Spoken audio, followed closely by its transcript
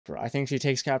I think she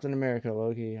takes Captain America,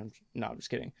 Loki. No, I'm just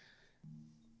kidding.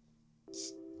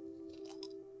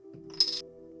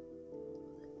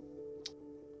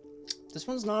 This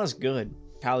one's not as good.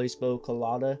 Calispo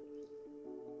Colada.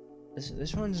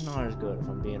 This one's not as good, if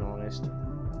I'm being honest.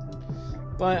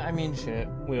 But, I mean, shit.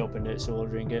 We opened it, so we'll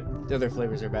drink it. The other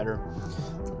flavors are better.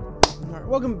 Alright,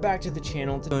 welcome back to the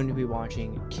channel. Today, I'm going to be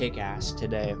watching Kick-Ass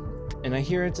today. And I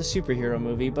hear it's a superhero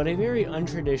movie, but a very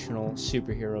untraditional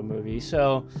superhero movie.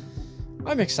 So,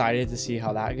 I'm excited to see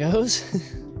how that goes.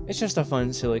 It's just a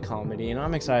fun, silly comedy, and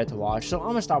I'm excited to watch, so I'm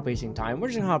gonna stop wasting time. We're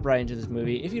just gonna hop right into this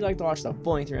movie. If you'd like to watch the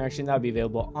full-length reaction, that'll be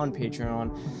available on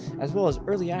Patreon, as well as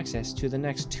early access to the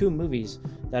next 2 movies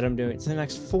that I'm doing. It's the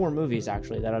next 4 movies,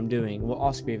 actually, that I'm doing will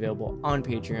also be available on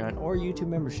Patreon or YouTube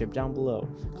membership down below.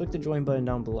 Click the join button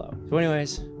down below. So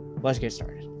anyways, let's get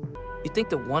started. You'd think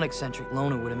that one eccentric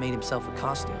loner would have made himself a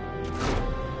costume.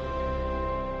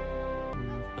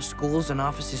 Schools and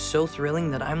offices so thrilling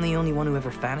that I'm the only one who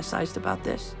ever fantasized about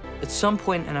this. At some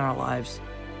point in our lives,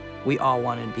 we all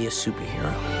wanted to be a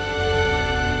superhero.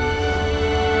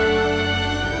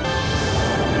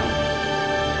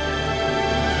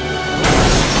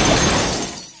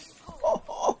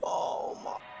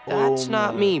 That's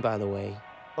not me, by the way.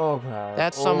 Okay.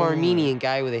 That's some Armenian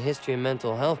guy with a history of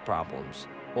mental health problems.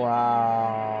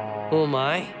 Wow. Who am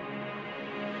I?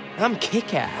 I'm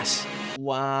Kick-Ass.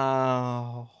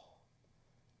 Wow.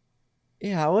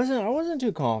 Yeah, I wasn't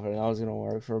too confident I was gonna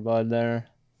work for Bud there.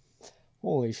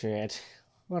 Holy shit.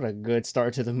 What a good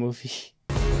start to the movie.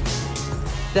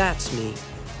 That's me.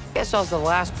 Guess I was the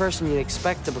last person you'd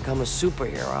expect to become a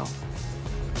superhero.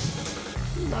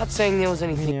 I'm not saying there was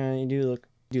anything. Yeah, you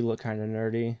do look kind of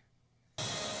nerdy.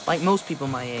 Like most people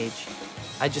my age,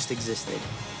 I just existed.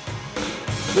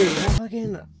 Wait,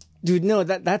 fucking dude, no,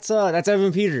 that's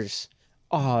Evan Peters.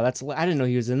 Oh, I didn't know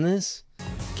he was in this.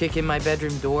 Kick in my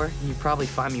bedroom door, and you'd probably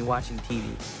find me watching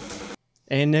TV.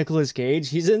 And Nicolas Cage,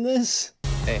 he's in this?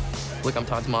 Hey, look, I'm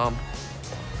Todd's mom.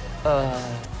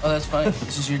 Oh, that's funny.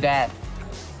 This is your dad.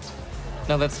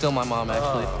 No, that's still my mom,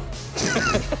 actually.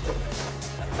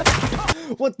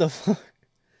 What the fuck?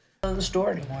 Not in the store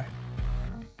anymore.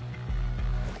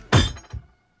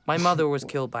 My mother was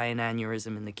killed by an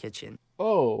aneurysm in the kitchen.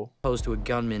 Oh. Opposed to a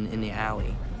gunman in the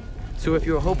alley. So if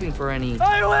you were hoping for any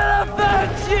 "I will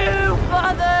avenge you,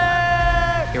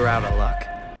 mother!" you're out of luck.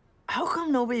 How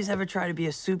come nobody's ever tried to be a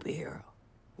superhero?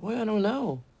 Well, I don't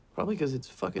know. Probably because it's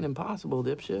fucking impossible,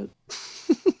 dipshit.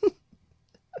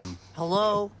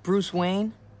 Hello, Bruce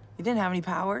Wayne? He didn't have any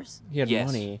powers? He had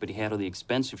money. Yes, but he had all the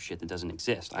expensive shit that doesn't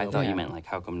exist. I thought you meant, like,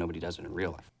 how come nobody does it in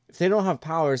real life? If they don't have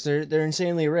powers, they're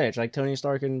insanely rich, like Tony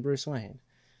Stark and Bruce Wayne.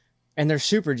 And they're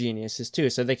super geniuses, too,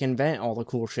 so they can invent all the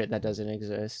cool shit that doesn't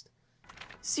exist.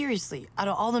 Seriously, out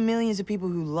of all the millions of people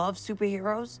who love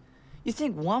superheroes, you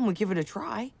think one would give it a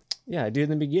try? Yeah, dude in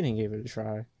the beginning gave it a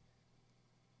try.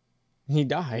 He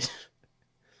died.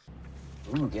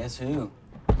 Ooh, guess who?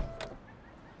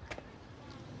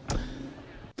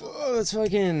 Oh, it's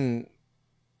fucking...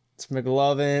 It's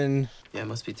McLovin. Yeah, it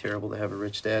must be terrible to have a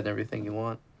rich dad and everything you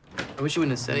want. I wish you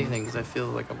wouldn't have said anything, because I feel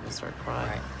like I'm gonna start crying.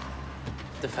 Right.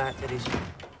 The fact that he's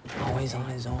always on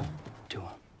his own. To him.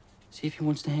 See if he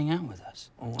wants to hang out with us.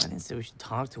 Oh, I didn't say we should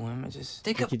talk to him. I just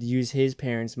He could use his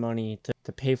parents' money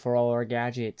to pay for all our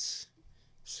gadgets.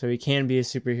 So he can be a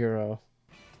superhero.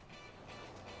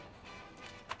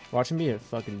 Watch him be a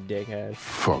fucking dickhead.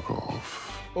 Fuck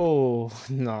off. Oh,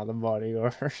 nah, the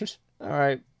bodyguard.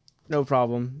 Alright, no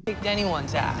problem. kicked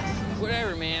anyone's ass.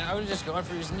 Whatever, man. I was just going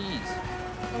for his knees.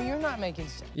 Oh, you're not making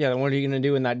sense. Yeah, then what are you gonna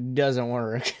do when that doesn't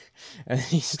work? And then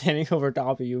he's standing over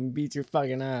top of you and beats your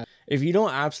fucking ass. If you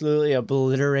don't absolutely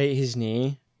obliterate his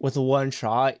knee with one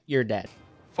shot, you're dead.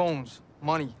 Phones,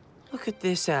 money. Look at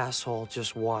this asshole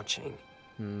just watching.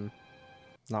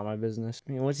 Not my business.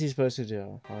 I mean, what's he supposed to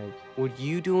do? Like, Would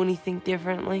you do anything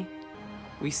differently?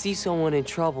 We see someone in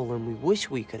trouble and we wish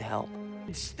we could help.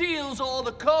 It steals all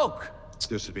the coke.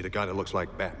 This would be the guy that looks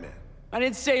like Batman. I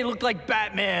didn't say he looked like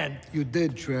Batman. You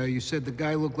did, Trey. You said the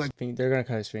guy looked like... they're gonna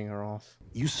cut his finger off.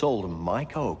 You sold him my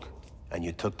coke, and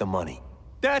you took the money.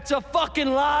 That's a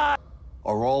fucking lie.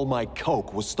 Or all my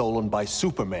coke was stolen by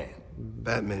Superman.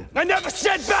 Batman. I never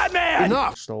said Batman.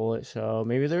 Enough! Stole it, so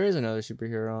maybe there is another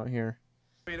superhero out here.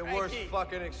 Be the worst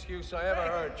fucking excuse I ever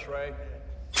heard, Trey.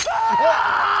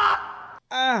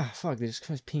 Ah, fuck, they just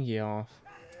cut his pinky off.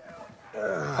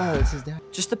 Oh, it's his dad.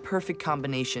 Just the perfect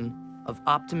combination of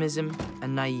optimism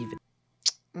and naivety.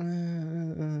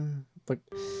 But...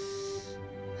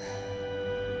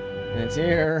 And it's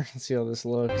here. Let's see how this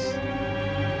looks.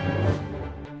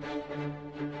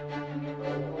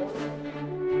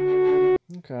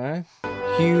 Okay.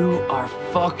 You are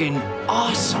fucking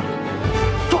awesome.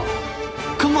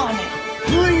 Come on, man.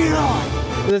 Bring it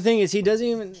on. But the thing is, he doesn't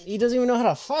even know how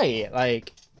to fight.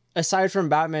 Like, aside from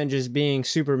Batman just being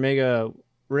super mega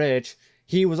rich,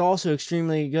 he was also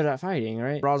extremely good at fighting,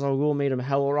 right? Ra's al Ghul made him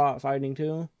hella raw at fighting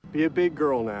too. Be a big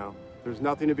girl now. There's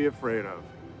nothing to be afraid of.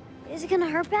 Is it gonna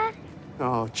hurt bad?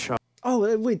 Oh, Chuck.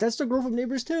 Oh, wait, that's the girl from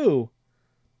Neighbors too.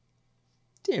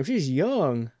 Damn, she's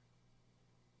young.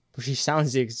 But she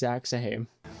sounds the exact same.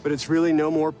 But it's really no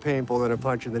more painful than a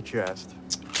punch in the chest.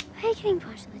 I hate getting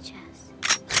punched in the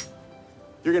chest.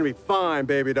 You're gonna be fine,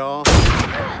 baby doll.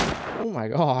 Oh my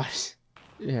gosh.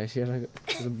 Yeah, she had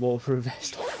a bulletproof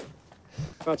vest.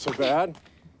 Not so bad.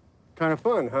 Kind of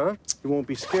fun, huh? You won't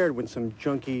be scared when some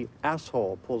junky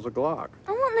asshole pulls a Glock.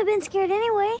 I wouldn't have been scared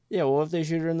anyway. Yeah, well, if they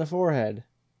shoot her in the forehead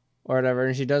or whatever,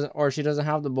 and she doesn't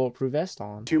have the bulletproof vest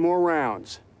on. 2 more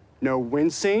rounds. No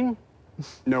wincing,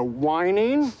 no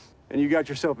whining, and you got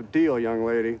yourself a deal, young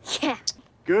lady. Yeah.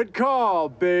 Good call,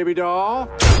 baby doll.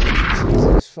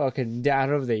 This fucking dad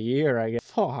of the year, I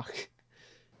guess. Fuck.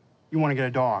 You want to get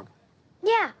a dog?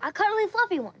 Yeah, a cuddly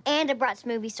fluffy one. And a Bratz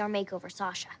movie star makeover,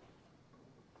 Sasha.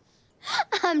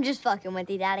 I'm just fucking with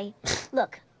you, Daddy.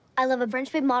 Look, I love a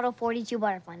French bib model 42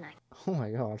 butterfly knife. Oh my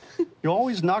god. You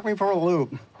always knock me for a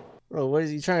loop. Bro, what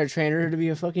is he trying to train her to be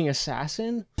a fucking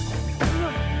assassin?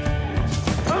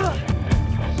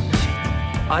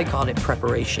 I called it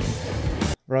preparation.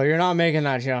 Bro, you're not making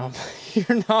that jump.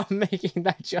 You're not making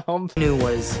that jump. Knew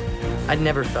was I'd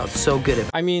never felt so good at.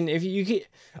 I mean, if you get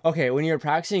okay, when you were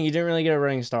practicing, you didn't really get a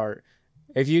running start.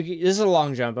 This is a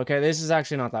long jump, okay? This is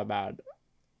actually not that bad.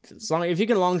 If you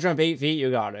can long jump 8 feet, you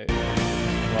got it. But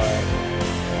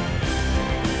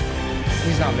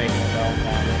he's not making it though.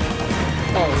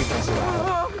 Oh, he can see that.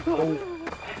 Oh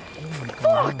my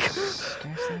god. Fuck.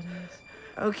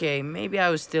 Okay, maybe I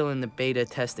was still in the beta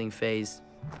testing phase.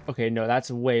 Okay, no,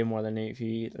 that's way more than 8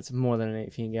 feet. That's more than an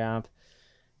 8 feet gap.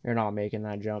 You're not making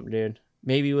that jump, dude.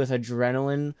 Maybe with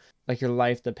adrenaline, like your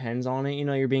life depends on it, you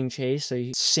know, you're being chased, so you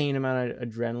insane amount of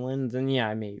adrenaline, then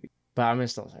yeah, maybe. But I'm gonna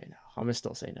still say no. I'm gonna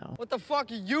still say no. What the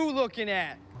fuck are you looking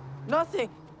at? Nothing.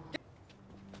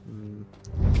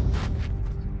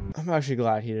 I'm actually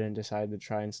glad he didn't decide to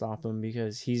try and stop him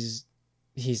because he's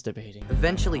debating.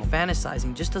 Eventually,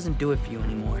 fantasizing just doesn't do it for you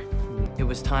anymore. It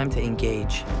was time to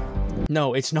engage.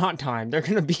 No, it's not time. They're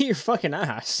gonna beat your fucking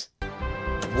ass.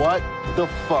 What the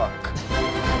fuck?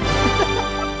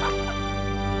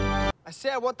 I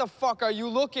said, what the fuck are you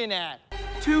looking at?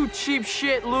 2 cheap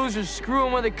shit losers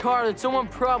screwing with a car that someone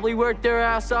probably worked their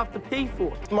ass off to pay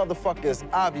for. This motherfucker is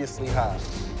obviously high.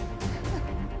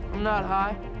 I'm not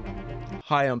high.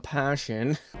 High on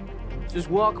passion. Just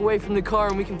walk away from the car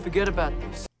and we can forget about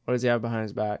this. What does he have behind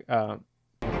his back?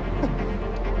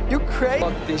 You crazy?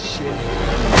 Fuck this shit.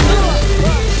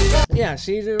 Yeah,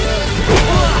 see, dude.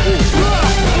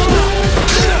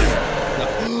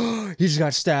 He just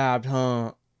got stabbed,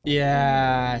 huh?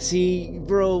 Yeah, see,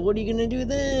 bro, what are you gonna do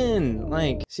then?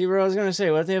 Like, see, bro, I was gonna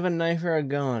say, what if they have a knife or a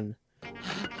gun? Oh,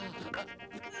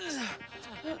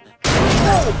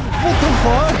 what the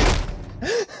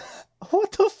fuck?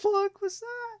 What the fuck was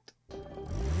that?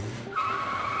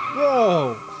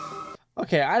 Bro.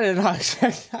 Okay, I didn't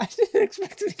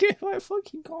expect to get my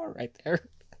fucking car right there.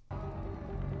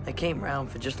 I came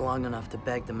round for just long enough to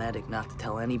beg the medic not to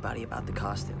tell anybody about the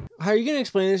costume. How are you gonna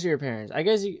explain this to your parents? I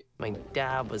guess My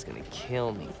dad was gonna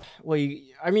kill me. well,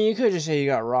 I mean, you could just say you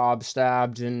got robbed,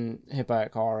 stabbed, and hit by a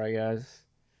car, I guess.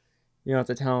 You don't have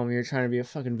to tell them you're trying to be a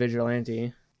fucking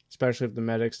vigilante. Especially if the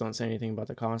medics don't say anything about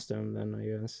the costume, then I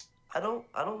guess. I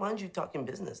don't mind you talking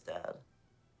business, Dad.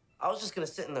 I was just gonna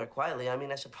sit in there quietly. I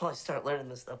mean, I should probably start learning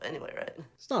this stuff anyway, right?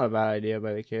 It's not a bad idea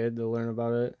by the kid to learn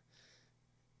about it.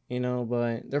 You know,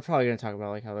 but they're probably gonna talk about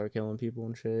like how they're killing people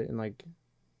and shit and like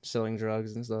selling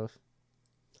drugs and stuff.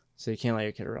 So you can't let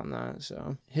your kid around that.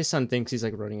 So his son thinks he's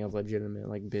like running a legitimate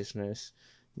like business,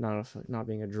 not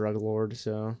being a drug lord.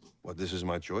 So Well, this is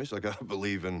my choice. I gotta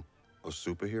believe in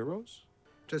superheroes.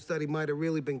 Just that he might have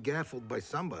really been gaffled by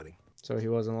somebody. So he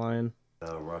wasn't lying.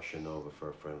 Now rushing over for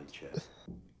a friendly chat.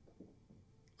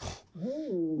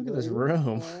 Look at this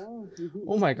room.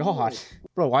 Oh my god.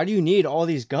 Bro, why do you need all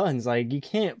these guns? Like, you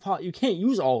can't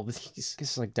use all of these.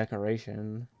 This is like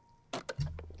decoration.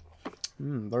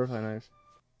 Butterfly knife.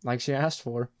 Like she asked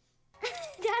for.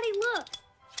 Daddy, look.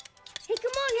 Hey,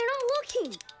 come on, you're not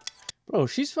looking. Bro,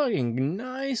 she's fucking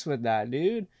nice with that,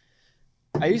 dude.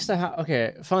 I used to have...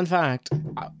 Okay, fun fact.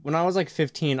 When I was like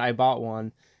 15, I bought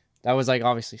one. That was like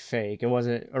obviously fake. It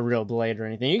wasn't a real blade or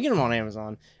anything. You can get them on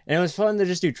Amazon. And it was fun to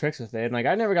just do tricks with it. And like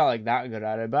I never got like that good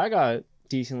at it, but I got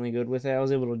decently good with it. I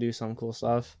was able to do some cool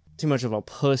stuff. Too much of a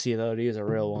pussy though to use a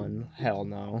real one. Hell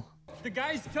no. The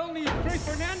guys tell me you Trey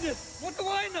Fernandez. What do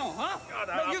I know, huh?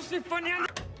 No, you see Fernandez.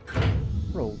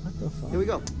 Bro, what the fuck? Here we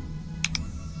go.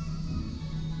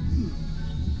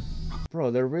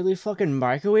 Bro, they're really fucking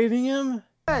microwaving him?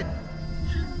 Can't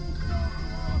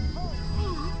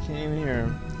even hear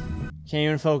him. Can't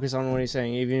even focus on what he's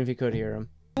saying, even if he could hear him.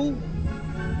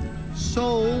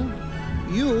 Sold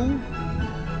you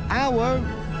our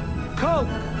Coke.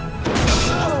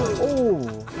 Oh.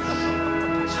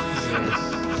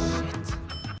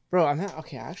 Bro, I'm not,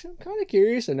 okay, actually, I'm kind of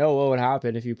curious to know what would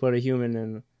happen if you put a human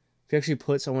in, if you actually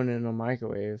put someone in a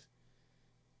microwave.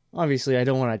 Obviously, I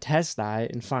don't want to test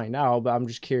that and find out, but I'm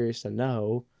just curious to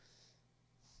know.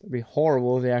 It'd be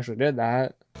horrible if they actually did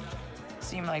that.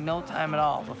 Seemed like no time at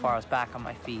all before I was back on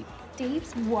my feet.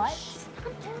 Dave's what?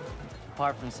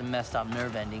 Apart from some messed up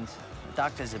nerve endings, the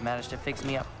doctors have managed to fix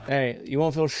me up. Hey, you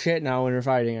won't feel shit now when you're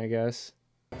fighting, I guess.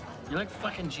 You're like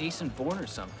fucking Jason Bourne or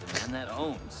something, man. That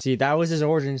owns. See, that was his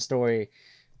origin story.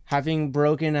 Having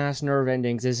broken ass nerve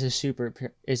endings is his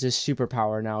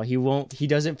superpower now. He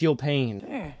doesn't feel pain.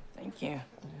 Sure, thank you.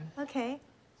 Okay,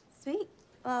 sweet.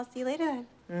 Well, I'll see you later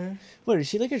then. What, is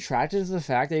she like attracted to the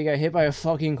fact that you got hit by a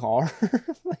fucking car?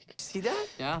 Like, see that?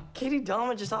 Yeah. Katie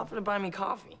Dahmer just offered to buy me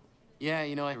coffee. Yeah,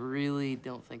 you know, I really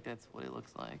don't think that's what it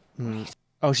looks like.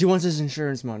 Oh, she wants his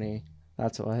insurance money.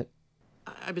 That's what.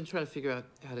 I've been trying to figure out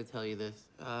how to tell you this.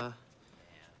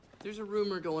 There's a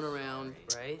rumor going around,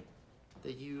 right,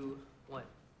 that you, are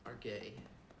gay.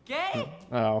 Gay?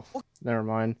 Oh, never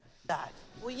mind. That.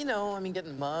 Well, you know, I mean,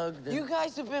 getting mugged. You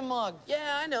guys have been mugged.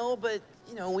 Yeah, I know, but,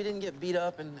 you know, we didn't get beat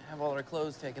up and have all our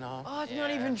clothes taken off. Oh, it's not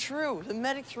even true. The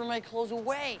medics threw my clothes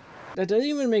away. That doesn't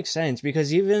even make sense,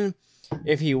 because even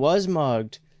if he was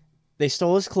mugged, they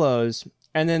stole his clothes,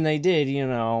 and then they did, you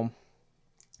know,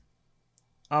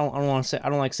 I don't want to say, I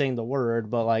don't like saying the word,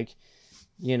 but like,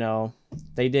 you know,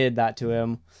 they did that to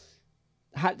him.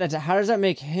 How does that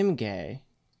make him gay?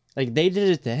 Like, they did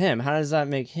it to him. How does that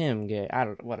make him gay? I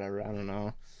don't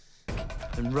know.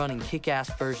 Been running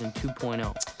Kick-Ass version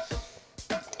 2.0.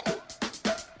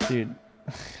 Dude,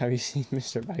 have you seen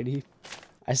Mr. Bitey?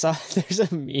 I saw there's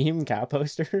a meme cat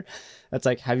poster that's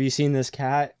like, have you seen this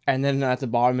cat? And then at the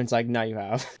bottom it's like, no, you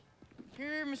have.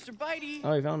 Here, Mr. Bitey.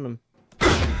 Oh, he found him.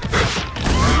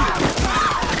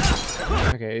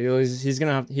 Okay, he's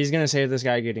gonna save this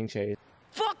guy getting chased.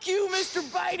 Fuck you, Mr.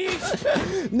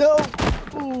 Bitey! No!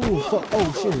 Ooh,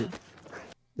 oh shit.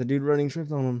 The dude running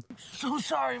tripped on him. So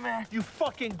sorry, man. You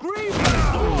fucking grieve.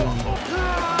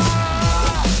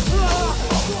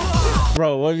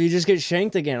 Bro, what if you just get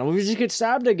shanked again? What if you just get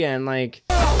stabbed again? Like...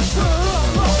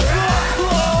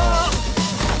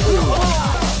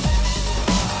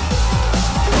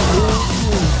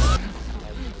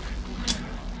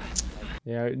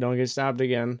 Yeah, don't get stabbed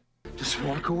again. Just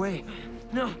walk away.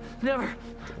 No, never.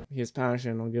 He has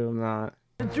passion, I'll give him that.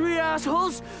 The three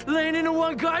assholes laying into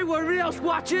one guy while everybody else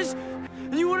watches?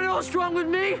 And you want to know what's wrong with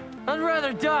me? I'd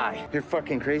rather die. You're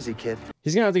fucking crazy, kid.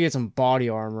 He's gonna have to get some body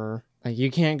armor. Like,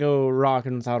 you can't go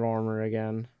rocking without armor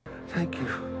again. Thank you.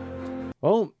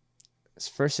 Well, his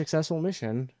first successful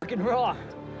mission. Fucking raw.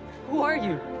 Who are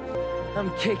you? I'm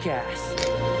Kick-Ass.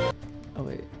 Oh,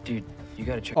 wait. Dude, you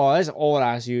gotta check. Oh, that's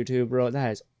old-ass YouTube, bro.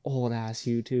 That is old-ass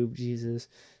YouTube, Jesus.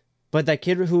 But that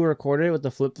kid who recorded it with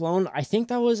the flip phone, I think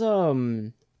that was,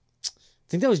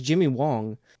 Jimmy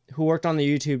Wong, who worked on the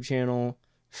YouTube channel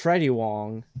Freddie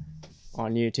Wong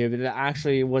on YouTube. That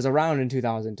actually was around in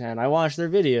 2010. I watched their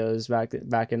videos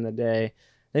back in the day.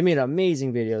 They made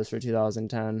amazing videos for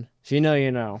 2010. If you know,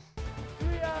 you know.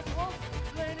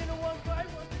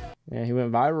 Yeah, he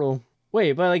went viral.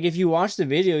 Wait, but like if you watch the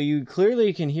video, you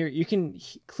can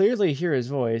clearly hear his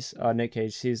voice. Nick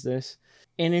Cage sees this,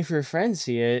 and if your friends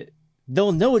see it,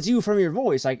 they'll know it's you from your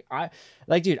voice.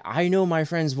 Dude, I know my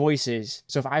friends' voices,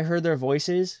 so if I heard their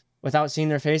voices without seeing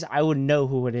their face, I would know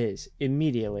who it is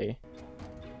immediately.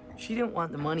 She didn't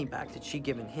want the money back that she'd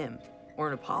given him, or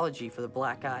an apology for the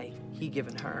black eye he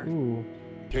given her. Ooh.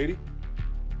 Katie?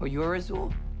 Oh, you're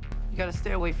Azul? You gotta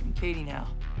stay away from Katie now.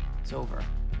 It's over.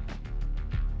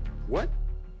 What?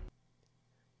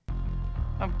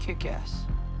 I'm Kick-Ass.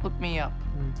 Look me up.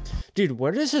 Dude,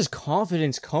 where does his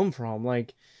confidence come from?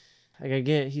 Like I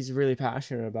get he's really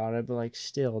passionate about it, but like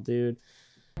still, dude.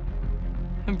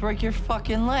 And break your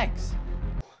fucking legs.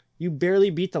 You barely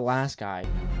beat the last guy.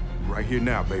 Right here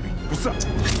now, baby. What's up?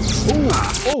 Ooh.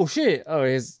 Oh shit. Oh,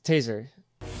 his taser.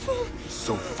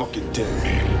 So fucking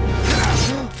dead.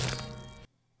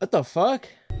 What the fuck?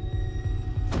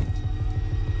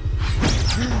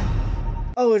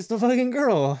 Oh, it's the fucking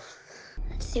girl.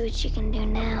 Let's see what you can do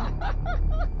now.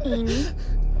 Amy.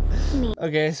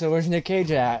 Okay, so where's Nick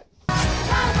Cage at?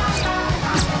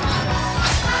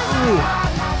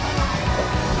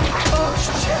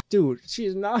 Dude,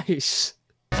 she's nice.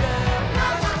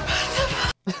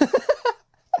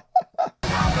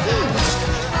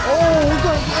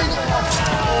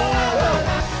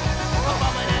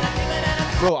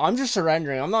 Bro, I'm just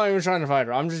surrendering. I'm not even trying to fight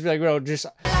her. I'm just like, bro, just.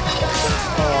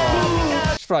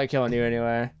 Oh, she's probably killing you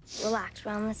anyway. Relax,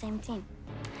 we're on the same team.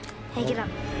 Hey, get up.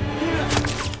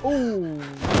 Oh.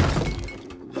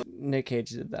 Nick Cage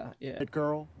did that. Yeah. Hit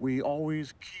girl, we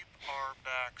always keep our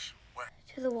backs wet.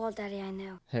 To the wall, Daddy, I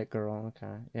know. Hit girl.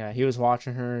 Okay. Yeah, he was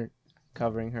watching her,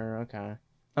 covering her. Okay.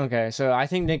 Okay, so I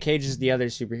think Nick Cage is the other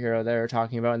superhero they were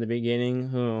talking about in the beginning,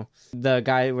 who the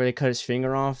guy where they cut his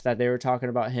finger off, that they were talking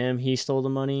about him, he stole the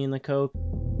money and the coke.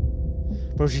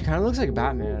 Bro, she kind of looks like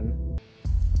Batman.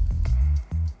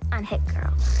 I'm Hit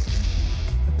Girl.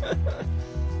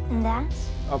 And that's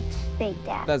Big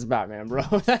Dad. That's Batman, bro.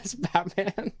 That's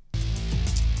Batman.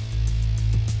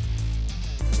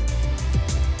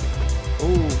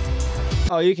 Ooh.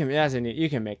 Oh, you can. That's a neat. You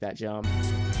can make that jump.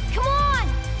 Come on!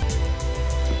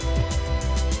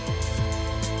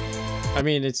 I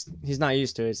mean, he's not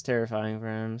used to it. It's terrifying for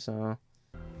him, so.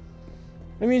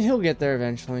 I mean, he'll get there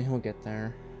eventually. He'll get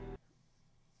there.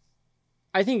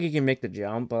 I think he can make the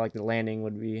jump, but like the landing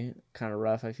would be kind of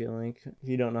rough, I feel like, if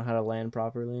you don't know how to land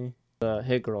properly. The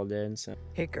Hit Girl did, so.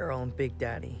 Hit Girl and Big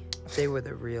Daddy, they were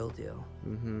the real deal.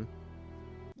 Mm-hmm.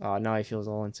 Oh, now he feels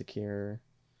all insecure.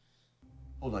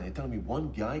 Hold on, you're telling me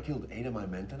one guy killed 8 of my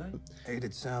men tonight? 8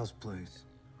 at Sal's place.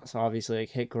 So obviously, like,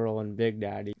 Hit Girl and Big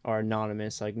Daddy are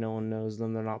anonymous. Like, no one knows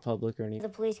them. They're not public or anything. The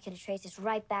police could have traced this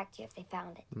right back to you if they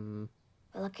found it. Mm.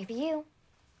 But lucky for you,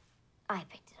 I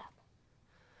picked it up.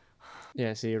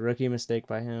 Yeah, see, a rookie mistake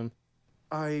by him.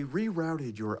 I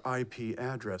rerouted your IP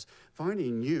address.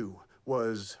 Finding you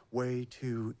was way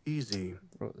too easy.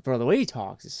 Bro, the way he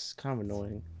talks is kind of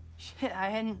annoying. Shit, I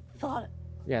hadn't thought.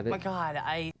 Yeah, My God,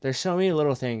 there's so many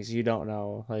little things you don't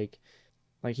know. Like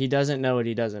he doesn't know what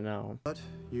he doesn't know. But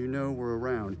you know we're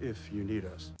around if you need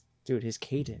us. Dude, his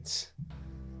cadence.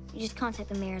 You just contact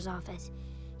the mayor's office.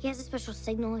 He has a special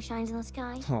signal that shines in the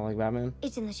sky. Oh, like Batman?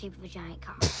 It's in the shape of a giant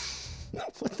car.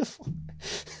 What the fuck?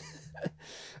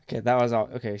 Okay, that was all.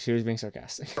 Okay, she was being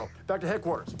sarcastic. Back to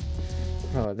headquarters.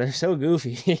 Bro, they're so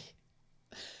goofy.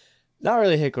 Not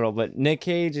really Hit Girl, but Nick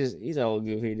Cage he's a little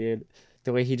goofy, dude.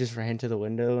 The way he just ran to the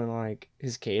window and like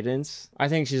his cadence. I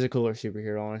think she's a cooler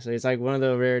superhero, honestly. It's like one of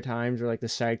the rare times where like the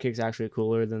sidekick's actually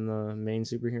cooler than the main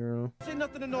superhero. Say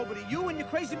nothing to nobody. You and your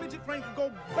crazy midget friend can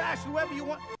go bash whoever you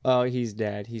want. Oh, he's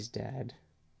dead. He's dead.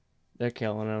 They're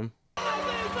killing him.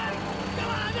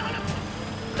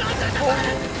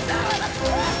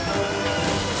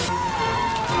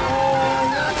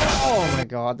 Oh my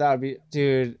god, that would be...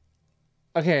 Dude.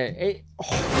 Okay,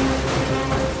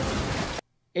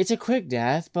 it's a quick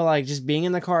death, but like just being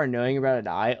in the car and knowing you're about to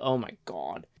die, oh my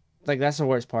god. Like that's the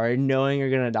worst part, knowing you're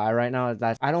gonna die right now.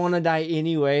 I don't want to die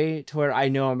anyway to where I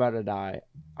know I'm about to die.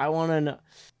 I want to know,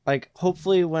 like,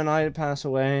 hopefully when I pass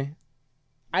away,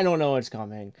 I don't know what's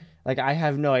coming. Like, I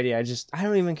have no idea. I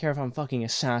don't even care if I'm fucking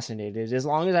assassinated. As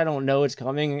long as I don't know it's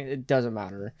coming, it doesn't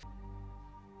matter.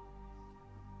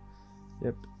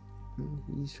 Yep.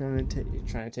 He's trying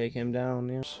to take him down,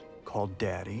 yeah. Called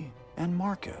Daddy and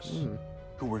Marcus,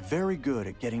 who were very good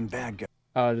at getting bad guys.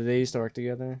 Oh, did they used to work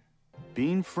together?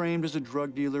 Being framed as a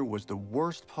drug dealer was the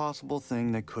worst possible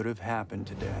thing that could have happened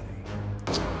to Daddy.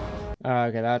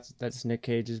 Okay, that's Nick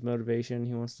Cage's motivation.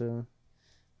 He wants to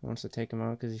take him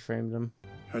out because he framed him.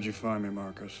 How'd you find me,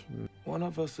 Marcus? One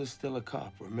of us is still a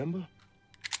cop, remember?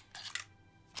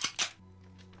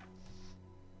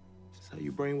 That's how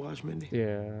you brainwash Mindy?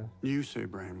 Yeah. You say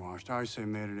brainwashed. I say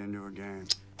made it into a game.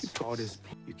 All this,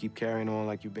 you keep carrying on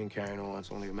like you've been carrying on.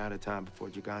 It's only a matter of time before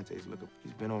Gigante's looking.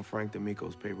 He's been on Frank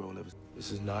D'Amico's payroll ever.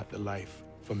 This is not the life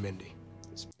for Mindy.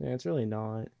 Yeah, it's really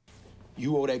not.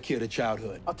 You owe that kid a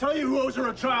childhood. I'll tell you who owes her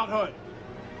a childhood.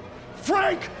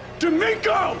 Frank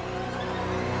D'Amico!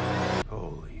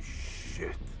 Holy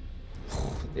shit.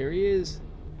 There he is.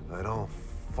 I don't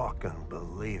fucking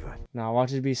believe it. Nah,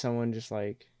 watch it be someone just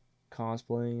like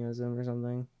cosplaying as him or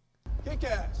something. Kick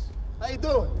ass. How you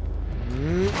doing?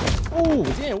 Oh,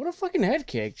 damn, what a fucking head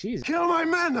kick. Jeez. Kill my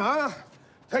men, huh?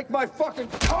 Take my fucking...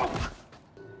 Oh!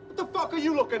 What the fuck are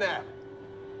you looking at?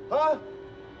 Huh?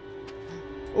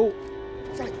 Oh.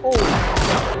 Oh.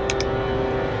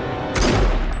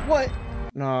 What?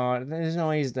 No, there's no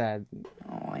way he's dead.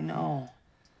 Oh, I know.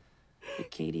 Hey,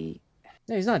 Katie.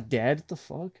 Yeah, he's not dead. What the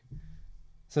fuck?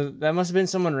 So that must have been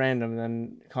someone random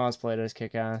then cosplayed as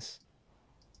Kick-Ass.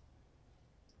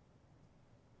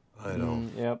 I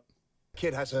don't. Yep.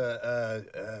 kid has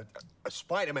a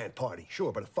Spider-Man party,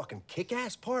 sure, but a fucking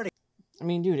kick-ass party. I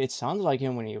mean, dude, it sounded like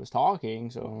him when he was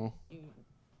talking, so...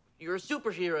 You're a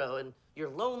superhero, and you're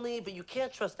lonely, but you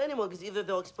can't trust anyone, because either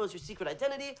they'll expose your secret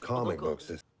identity... Comic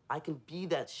books. I can be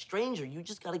that stranger. You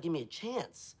just gotta give me a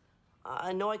chance.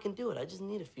 I know I can do it. I just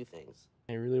need a few things.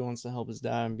 He really wants to help his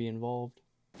dad and be involved.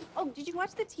 Oh, did you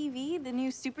watch the TV? The new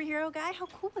superhero guy? How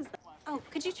cool was that? Oh,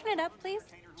 could you turn it up, please?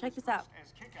 Check this out.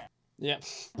 Yep.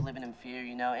 Living in fear,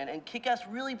 you know, and Kick-Ass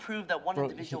really proved that one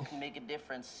individual can make a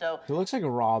difference, so... He looks like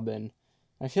Robin.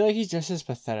 I feel like he's just as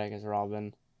pathetic as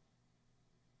Robin.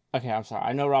 Okay, I'm sorry.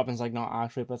 I know Robin's, like, not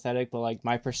actually pathetic, but, like,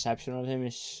 my perception of him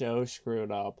is so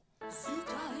screwed up.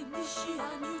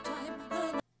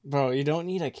 Bro, you don't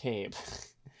need a cape.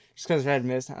 Just because Red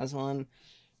Mist has one.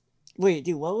 Wait,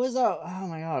 dude, what was that? Oh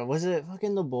my god, was it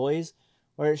fucking The Boys?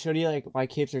 Where it showed you, like, why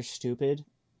capes are stupid?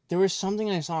 There was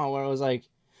something I saw where it was like...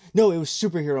 No, it was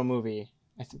superhero movie.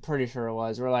 I'm pretty sure it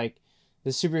was. Where, like, the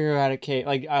superhero had a cape.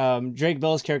 Like, Drake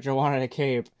Bell's character wanted a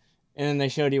cape. And then they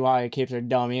showed you why capes are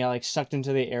dumb. He got, like, sucked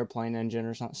into the airplane engine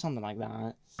or something like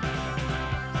that.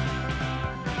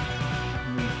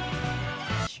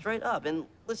 Straight up. And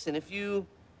listen, if you...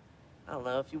 I don't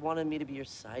know, if you wanted me to be your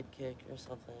sidekick or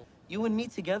something, you and me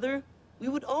together, we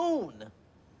would own.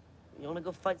 You want to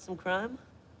go fight some crime?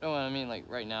 No, I mean, like,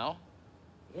 right now?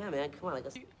 Yeah, man, come on, I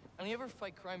guess... And you ever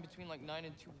fight crime between, like, 9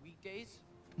 and 2 weekdays?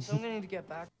 So I'm gonna need to get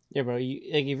back. Yeah, bro, like,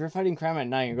 if you're fighting crime at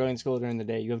night, you're going to school during the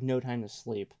day, you have no time to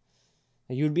sleep.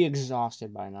 Like, you would be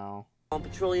exhausted by now. On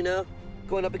patrol, you know?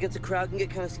 Going up against a crowd can get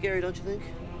kind of scary, don't you think?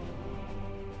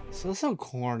 So that's so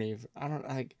corny. I don't,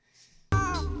 like...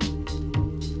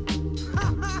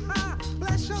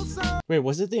 Wait,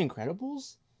 was it The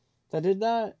Incredibles that did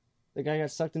that? The guy got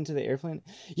sucked into the airplane?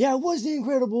 Yeah, it was The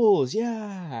Incredibles!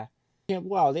 Yeah! Yeah,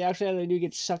 wow, they actually had a dude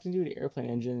get sucked into the airplane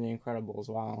engine in The Incredibles,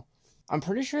 wow. I'm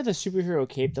pretty sure the superhero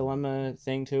cape dilemma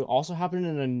thing, too, also happened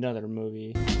in another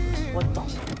movie. What the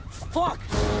fuck?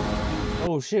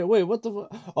 Oh, shit, wait, what the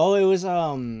fuck? Oh, it was,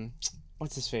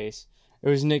 what's his face? It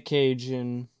was Nick Cage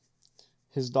and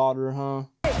his daughter, huh?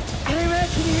 Hey, man,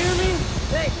 can you hear me?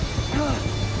 Hey!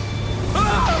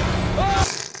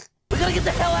 We gotta get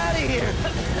the hell out of here!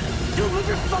 Dude, move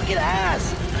your fucking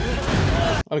ass!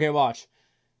 Okay, watch.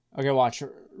 Okay, watch.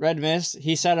 Red Mist,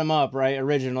 he set him up, right,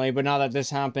 originally, but now that this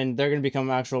happened, they're gonna become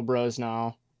actual bros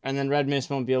now. And then Red Mist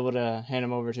won't be able to hand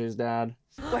him over to his dad.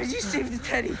 Why did you save the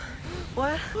teddy?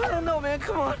 What? I don't know, man,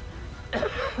 come on.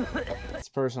 It's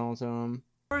personal to him.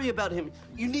 Worry about him.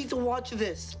 You need to watch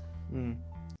this.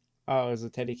 Oh, it was a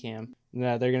teddy cam.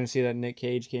 Yeah, they're gonna see that Nick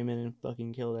Cage came in and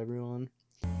fucking killed everyone.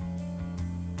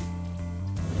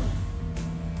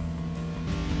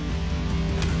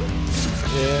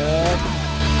 Yeah.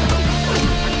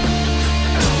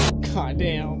 God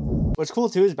damn. What's cool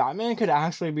too is Batman could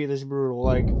actually be this brutal.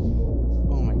 Like,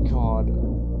 oh my god.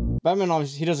 Batman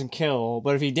obviously he doesn't kill,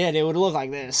 but if he did, it would look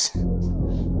like this.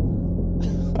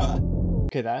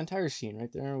 Okay, that entire scene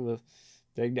right there with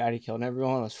Big Daddy killing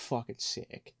everyone was fucking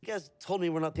sick. You guys told me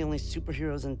we're not the only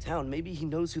superheroes in town. Maybe he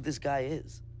knows who this guy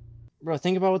is. Bro,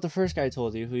 think about what the first guy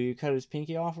told you, who you cut his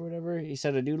pinky off or whatever. He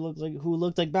said a dude who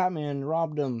looked like Batman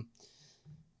robbed him.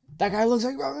 That guy looks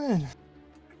like Batman.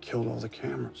 I killed all the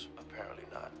cameras. Apparently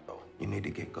not, bro. You need to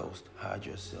get Ghost. Hide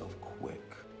yourself quick.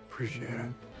 Appreciate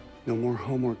it. No more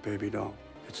homework, baby doll.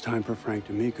 It's time for Frank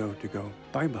D'Amico to go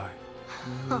bye-bye.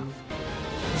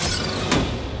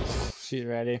 She's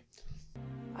ready.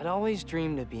 I'd always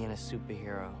dreamed of being a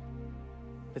superhero,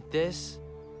 but this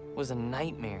was a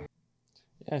nightmare.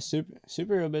 Yeah,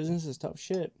 superhero business is tough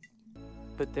shit.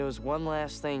 But there was one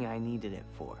last thing I needed it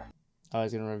for. Oh,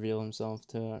 he's gonna reveal himself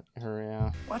to her,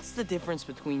 yeah. What's the difference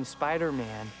between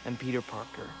Spider-Man and Peter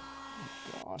Parker?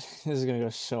 Oh god, this is gonna go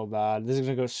so bad. This is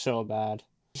gonna go so bad.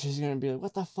 She's gonna be like,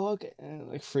 what the fuck? And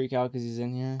like freak out because he's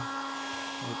in here.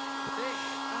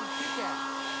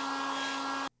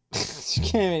 She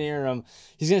can't even hear him.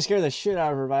 He's gonna scare the shit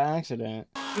out of her by accident.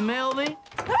 You mailed me?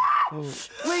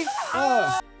 Wait!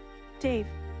 Oh. Dave,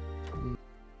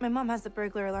 my mom has the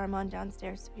burglar alarm on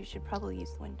downstairs, so you should probably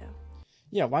use the window.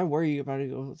 Yeah, why were you about to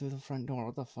go through the front door?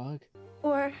 What the fuck?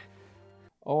 Or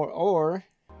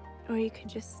you could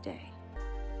just stay.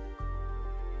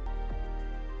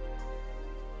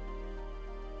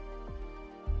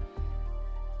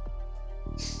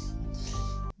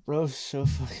 Bro's so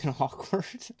fucking awkward.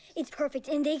 It's perfect,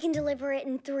 and they can deliver it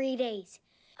in 3 days.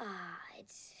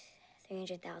 It's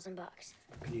 $300,000.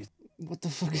 What the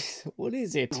fuck is, what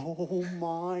is it? Oh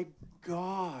my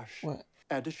gosh. What?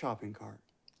 Add to shopping cart.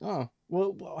 Oh,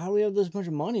 well, how do we have this much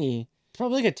money? It's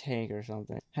probably like a tank or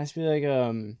something. Has to be like,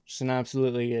 just an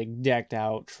absolutely like decked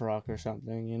out truck or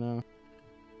something, you know?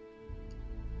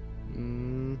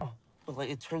 But like,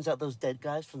 it turns out those dead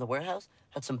guys from the warehouse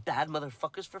had some bad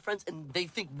motherfuckers for friends, and they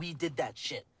think we did that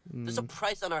shit. There's a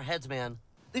price on our heads, man.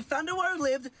 They found out where I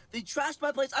lived. They trashed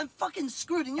my place. I'm fucking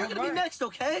screwed, and you're gonna be next,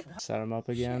 okay? Set him up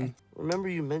again. Remember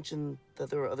you mentioned that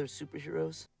there were other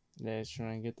superheroes? Yeah, he's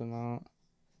trying to get them out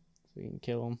so he can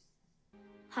kill them.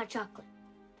 Hot chocolate,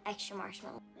 extra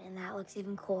marshmallow. And that looks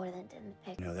even cooler than in the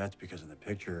picture. You know, that's because in the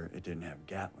picture, it didn't have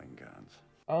Gatling guns.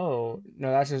 Oh,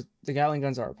 no, that's just, the Gatling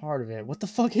guns are a part of it. What the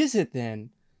fuck is it then?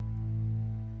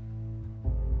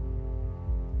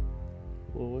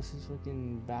 Well, what's this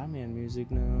fucking Batman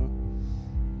music now?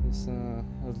 This,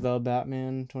 the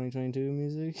Batman 2022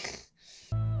 music?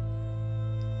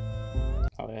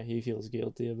 Oh yeah, he feels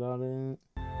guilty about it.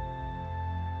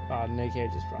 Oh, Nick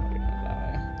Cage is probably gonna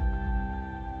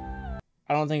die.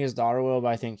 I don't think his daughter will, but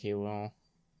I think he will.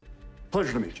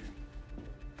 Pleasure to meet you.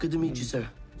 Good to meet you, sir.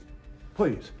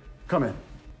 Please, come in.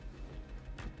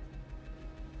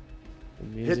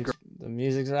 The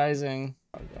music's rising.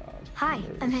 Oh god. Hi,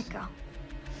 I'm Hit Girl.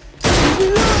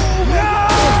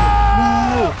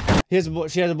 No!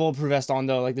 She has a bulletproof vest on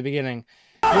though, like the beginning.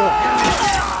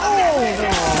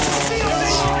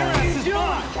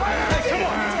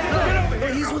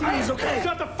 He's with me, he's okay.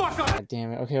 Shut the fuck up! God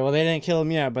damn it. Okay, well they didn't kill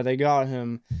him yet, but they got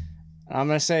him. I'm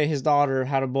gonna say his daughter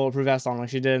had a bulletproof vest on like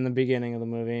she did in the beginning of the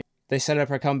movie. They set up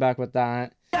her comeback with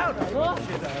that.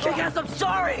 Kick-ass, I'm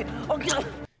sorry! Okay.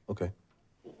 Okay.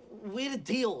 We had a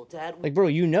deal, Dad. Like, bro,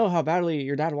 you know how badly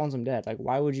your dad wants him dead. Like,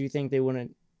 why would you think they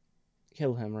wouldn't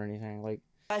kill him or anything? Like,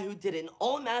 Guy who did it, and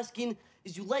all I'm asking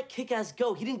is you let Kick-ass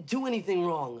go. He didn't do anything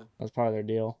wrong. that's part of their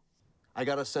deal. I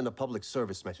gotta send a public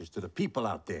service message to the people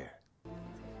out there.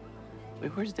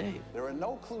 Wait, where's Dave? There are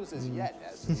no clues as yet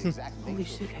as to the exact Holy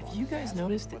shit, have you guys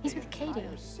noticed? He's with Katie.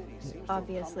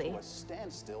 Obviously.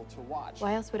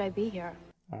 Why else would I be here?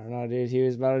 I don't know, dude. He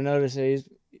was about to notice it.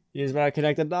 He was about to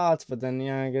connect the dots, but then,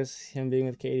 yeah, I guess him being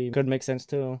with Katie could make sense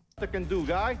too. What can do,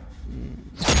 guy?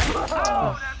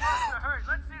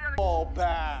 Ball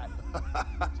bat.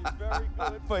 It's very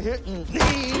good for hitting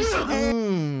knees.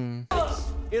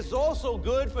 It's also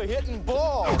good for hitting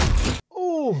balls.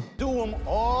 Ooh. Do them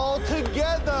all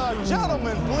together.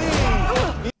 Gentlemen,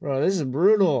 please. Bro, this is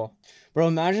brutal. Bro,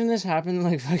 imagine this happened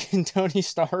like fucking Tony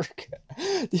Stark.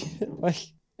 Like,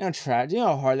 you know, do you know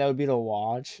how hard that would be to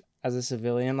watch as a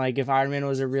civilian? Like, if Iron Man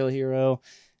was a real hero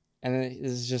and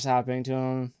this is just happening to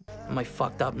him. My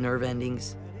fucked up nerve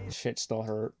endings. Shit still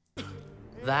hurt.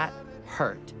 That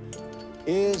hurt.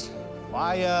 Is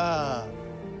fire.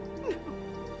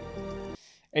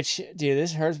 Dude,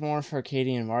 this hurts more for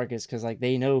Katie and Marcus because, like,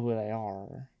 they know who they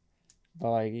are.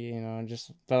 But, like, you know,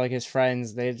 but, like, his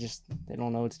friends, they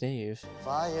don't know it's Dave.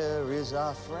 Fire is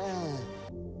our friend.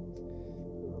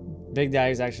 Big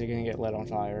Daddy's actually gonna get lit on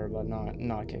fire, but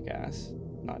not Kick-Ass.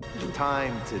 Not.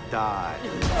 Time to die.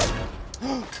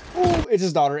 Ooh, it's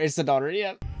his daughter. It's the daughter.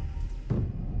 Yep.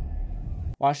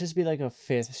 Watch this be like a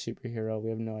 5th superhero we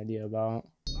have no idea about.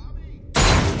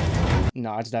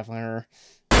 No, it's definitely her.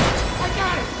 I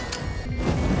got it!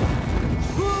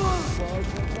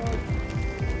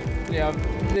 Yeah,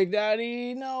 Big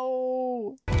Daddy,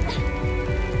 no!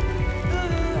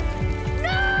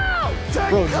 No!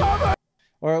 Bro,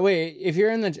 or wait, if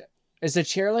you're in is the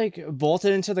chair like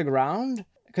bolted into the ground?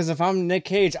 Because if I'm Nick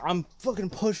Cage, I'm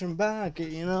fucking pushing back,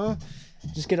 you know?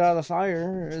 Just get out of the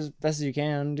fire as best as you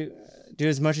can. Do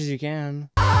as much as you can.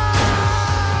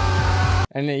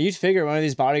 And then you'd figure one of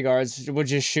these bodyguards would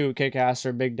just shoot Kick-Ass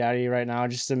or Big Daddy right now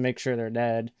just to make sure they're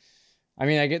dead. I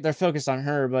mean, I get they're focused on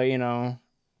her, but you know,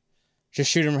 just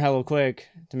shoot him hella quick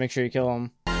to make sure you kill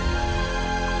him.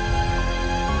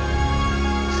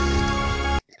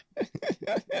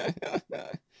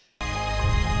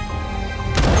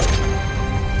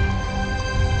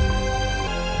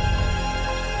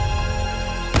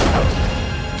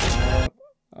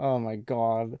 Oh my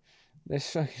god.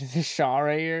 This shot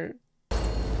right here.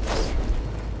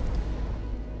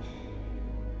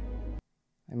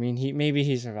 I mean, maybe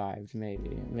he survived.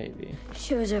 Maybe.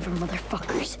 Show's over,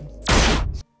 motherfuckers.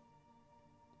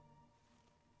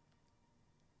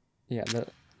 Yeah,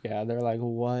 they're like,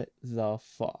 what the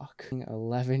fuck?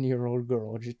 11-year-old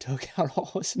girl just took out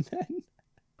all his men.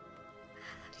 How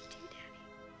do you do, Daddy?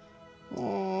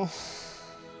 Oh.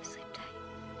 Sleep tight.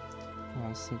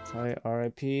 Oh, sleep tight.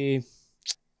 R.I.P.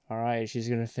 Alright, she's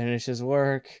gonna finish his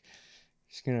work.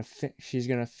 She's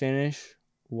gonna finish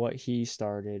what he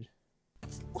started.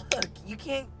 Look, you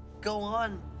can't go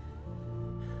on.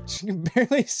 She can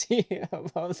barely see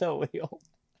above the wheel.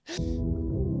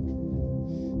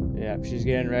 Yeah, she's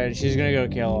getting ready. She's gonna go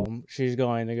kill him. She's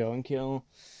going to go and kill him.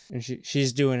 And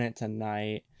she's doing it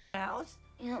tonight. House?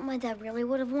 You know what my dad really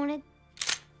would have wanted?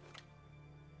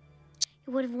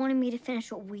 He would have wanted me to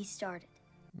finish what we started.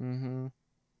 Mm-hmm.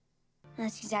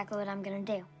 That's exactly what I'm gonna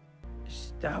do.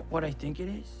 Is that what I think it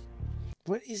is?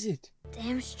 What is it?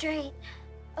 Damn straight.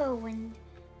 Oh, and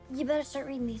you better start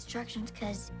reading the instructions,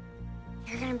 because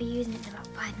you're gonna be using it in about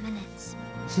 5 minutes.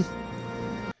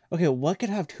 Okay, what could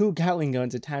have 2 Gatling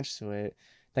guns attached to it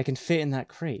that can fit in that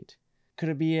crate? Could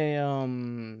it be a,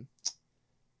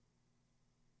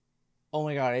 Oh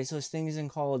my god, it's those things in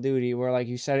Call of Duty where, like,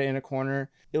 you set it in a corner,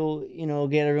 it'll, you know,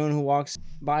 get everyone who walks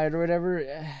by it or whatever.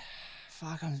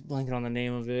 Fuck, I'm blanking on the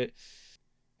name of it.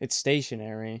 It's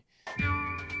stationary.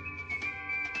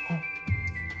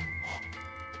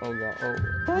 Oh god,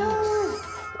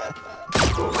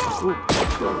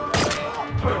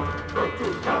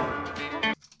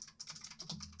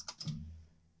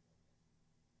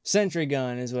 Sentry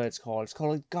gun is what it's called. It's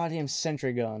called a goddamn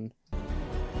sentry gun.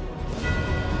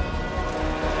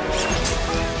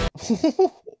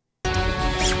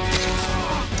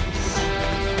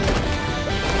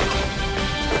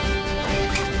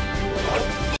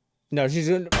 No, she's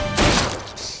gonna.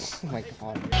 Oh my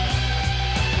god.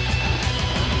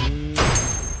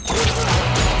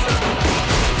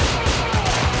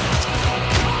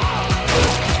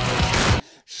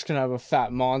 Just gonna have a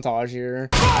fat montage here.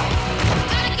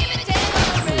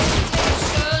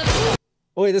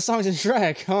 Oh wait, this song's in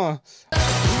Shrek, huh?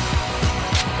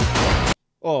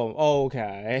 Oh,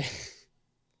 okay.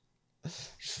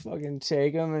 Just fucking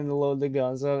take him and load the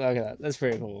guns up. Okay, that's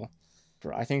pretty cool.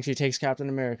 I think she takes Captain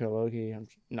America, Loki.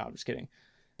 No, I'm just kidding.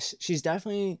 She's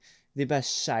definitely the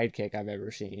best sidekick I've ever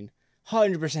seen.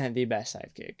 100% the best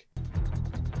sidekick.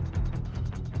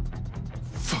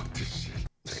 Fuck this shit.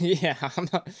 Yeah, I'm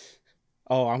not...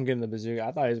 Oh, I'm getting the bazooka.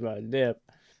 I thought he was about to dip.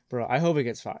 Bro, I hope it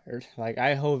gets fired. Like,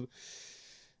 I hope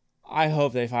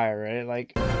they fire it.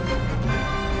 Like...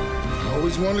 I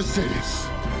always want to say this.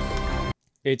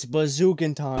 It's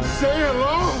bazookin' time. Say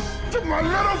hello to my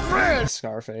little friend!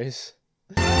 Scarface.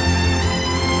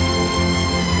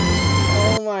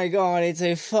 Oh my god, it's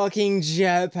a fucking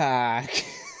jetpack.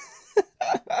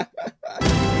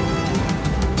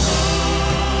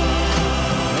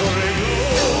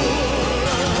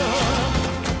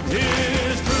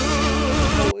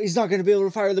 Oh, he's not gonna be able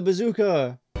to fire the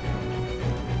bazooka.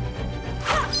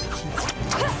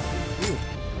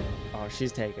 Oh,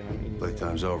 she's taking him.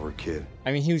 Playtime's over, kid.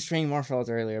 I mean, he was training martial arts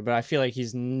earlier, but I feel like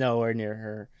he's nowhere near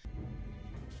her.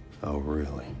 Oh,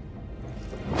 really?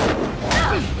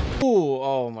 Ooh,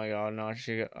 oh my god, no,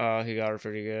 he got her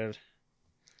pretty good.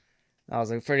 That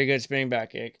was a pretty good spinning back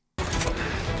kick.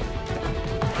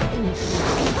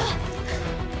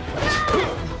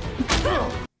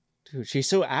 Dude, she's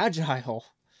so agile.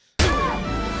 Time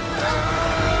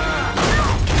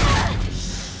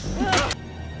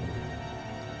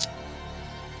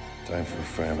for a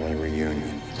family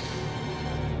reunion.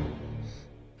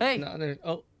 Hey! No,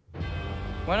 oh.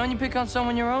 Why don't you pick on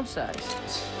someone your own size?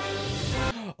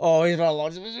 Oh, he's about to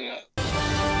launch the bazooka.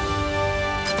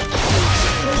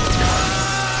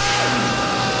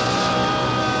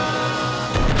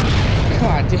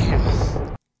 God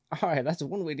damn. Alright, that's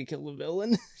one way to kill a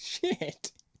villain.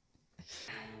 Shit.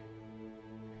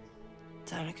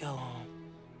 Time to go home.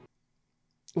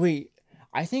 Wait,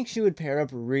 I think she would pair up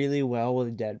really well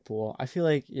with Deadpool. I feel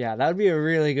like, yeah, that would be a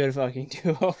really good fucking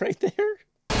duo right there.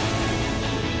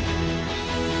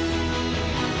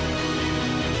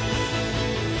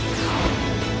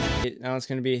 Now it's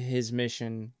gonna be his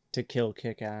mission to kill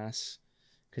Kick-Ass,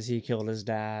 because he killed his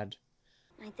dad.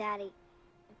 My daddy,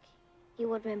 he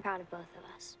would have been proud of both of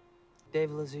us. Dave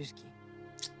Lazuski.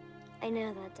 I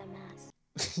know that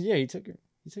dumbass. Yeah, he took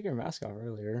her mask off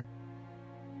earlier.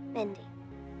 Mindy.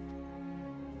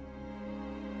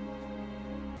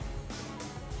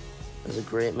 As a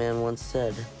great man once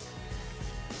said,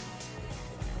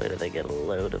 wait till they get a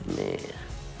load of me.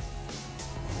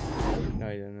 No,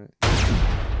 he didn't.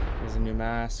 There's a new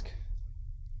mask.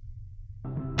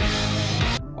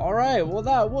 Alright, well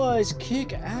that was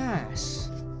Kick-Ass.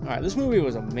 Alright, this movie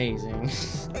was amazing. It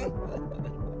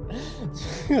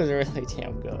was really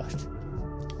damn good.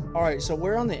 Alright, so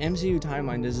where on the MCU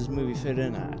timeline does this movie fit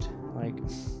in at? Like,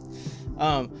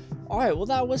 alright, well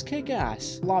that was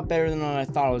Kick-Ass. A lot better than what I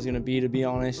thought it was gonna be, to be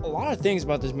honest. A lot of things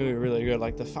about this movie are really good.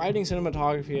 Like, the fighting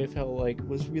cinematography, I felt like,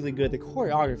 was really good. The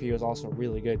choreography was also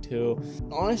really good, too.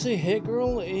 Honestly, Hit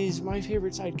Girl is my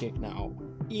favorite sidekick now.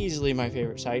 Easily my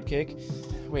favorite sidekick.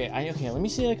 Wait, okay, let me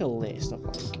see, like, a list of,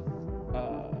 like,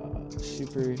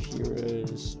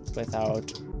 superheroes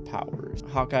without powers.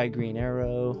 Hawkeye, Green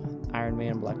Arrow, Iron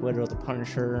Man, Black Widow, The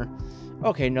Punisher,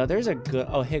 Okay, no, there's a good...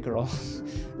 Oh, Hit Girl.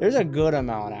 There's a good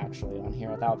amount, actually, on here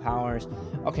without powers.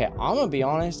 Okay, I'm gonna be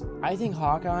honest. I think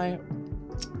Hawkeye...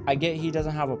 I get he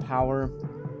doesn't have a power.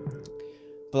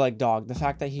 But, like, dog, the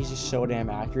fact that he's just so damn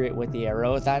accurate with the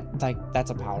arrow,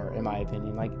 that's a power, in my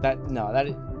opinion. Like,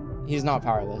 he's not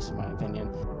powerless, in my opinion.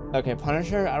 Okay,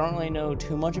 Punisher, I don't really know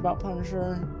too much about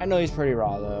Punisher. I know he's pretty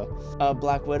raw, though.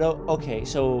 Black Widow, okay,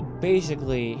 so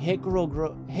basically, Hit Girl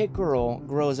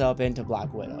grows up into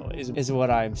Black Widow, is what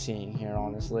I'm seeing here,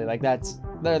 honestly. Like,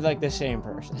 they're like the same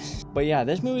person. But yeah,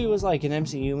 this movie was like an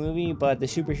MCU movie, but the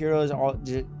superheroes,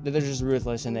 they're just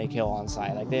ruthless and they kill on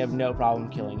sight. Like, they have no problem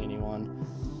killing anyone.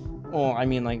 Well, I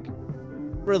mean, like,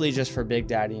 really just for Big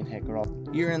Daddy and Hit Girl.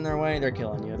 You're in their way, they're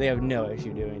killing you. They have no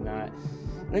issue doing that.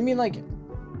 And I mean, like...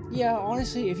 Yeah,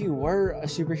 honestly, if you were a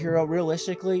superhero,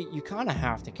 realistically, you kind of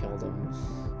have to kill them.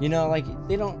 You know, like,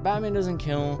 Batman doesn't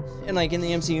kill, and like in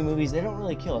the MCU movies, they don't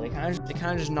really kill. They kind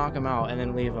of just knock him out and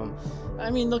then leave him.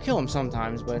 I mean, they'll kill him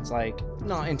sometimes, but it's like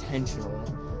not intentional.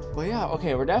 But yeah,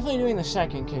 okay, we're definitely doing the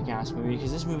second Kick-Ass movie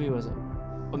because this movie was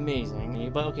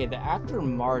amazing. But okay, the actor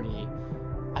Marty,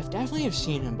 I've definitely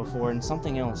seen him before in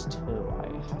something else too.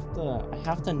 I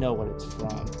have to know what it's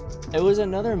from. It was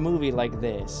another movie like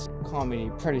this, comedy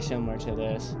pretty similar to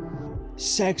this.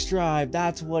 Sex Drive,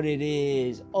 that's what it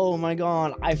is. Oh my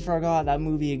god, I forgot that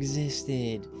movie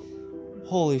existed.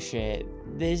 Holy shit.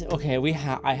 Okay,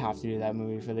 I have to do that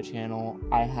movie for the channel.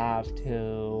 I have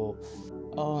to.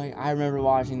 Oh, I remember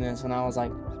watching this when I was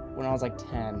like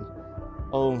 10.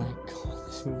 Oh my god,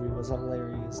 this movie was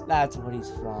hilarious. That's what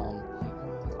he's from.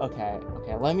 Okay,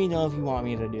 let me know if you want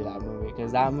me to do that movie,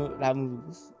 because that movie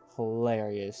was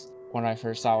hilarious when I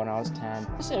first saw it when I was 10.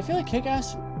 I feel like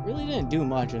Kick-Ass really didn't do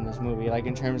much in this movie, like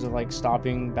in terms of like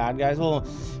stopping bad guys. Well,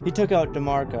 he took out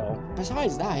DeMarco.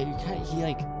 Besides that,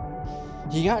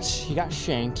 he got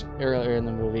shanked earlier in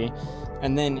the movie,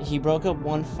 and then he broke up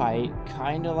one fight,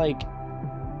 kind of like,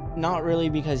 not really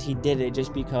because he did it,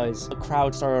 just because the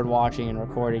crowd started watching and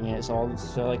recording it, so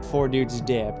like 4 dudes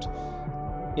dipped.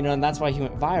 You know, and that's why he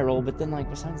went viral, but then, like,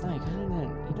 besides that, he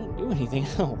didn't do anything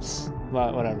else.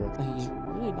 But whatever. He's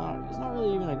not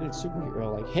really even a good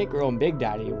superhero. Like, Hit Girl and Big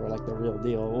Daddy were, like, the real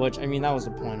deal, which, I mean, that was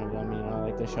the point of them, you know,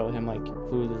 like, to show him, like,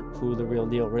 who the real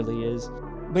deal really is.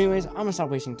 But anyways, I'm gonna stop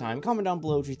wasting time. Comment down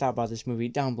below what you thought about this movie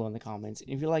down below in the comments. And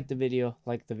if you liked the video,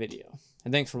 like the video.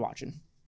 And thanks for watching.